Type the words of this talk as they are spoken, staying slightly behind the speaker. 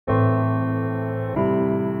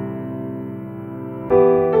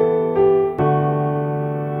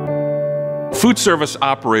Food service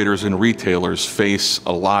operators and retailers face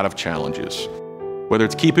a lot of challenges. Whether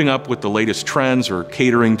it's keeping up with the latest trends or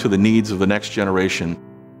catering to the needs of the next generation,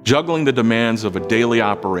 juggling the demands of a daily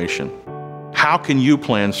operation, how can you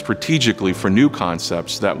plan strategically for new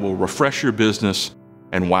concepts that will refresh your business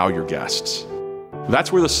and wow your guests?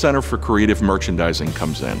 That's where the Center for Creative Merchandising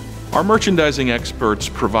comes in. Our merchandising experts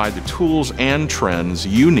provide the tools and trends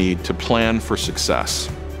you need to plan for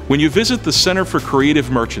success. When you visit the Center for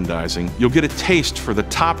Creative Merchandising, you'll get a taste for the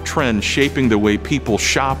top trends shaping the way people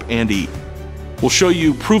shop and eat. We'll show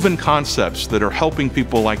you proven concepts that are helping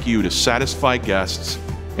people like you to satisfy guests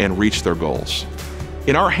and reach their goals.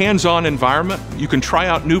 In our hands-on environment, you can try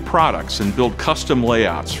out new products and build custom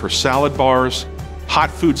layouts for salad bars,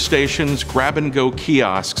 hot food stations, grab-and-go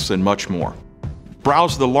kiosks, and much more.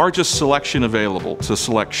 Browse the largest selection available to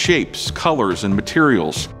select shapes, colors, and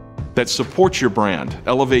materials that support your brand,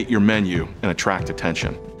 elevate your menu, and attract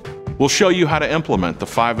attention. We'll show you how to implement the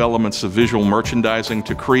 5 elements of visual merchandising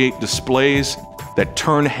to create displays that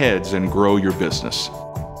turn heads and grow your business.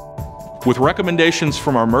 With recommendations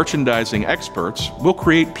from our merchandising experts, we'll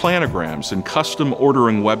create planograms and custom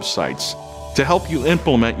ordering websites to help you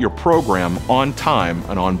implement your program on time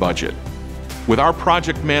and on budget. With our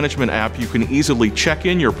project management app, you can easily check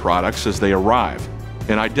in your products as they arrive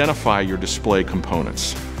and identify your display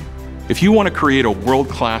components. If you want to create a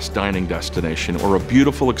world-class dining destination or a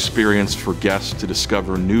beautiful experience for guests to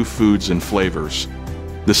discover new foods and flavors,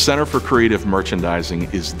 the Center for Creative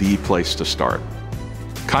Merchandising is the place to start.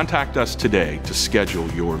 Contact us today to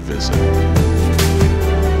schedule your visit.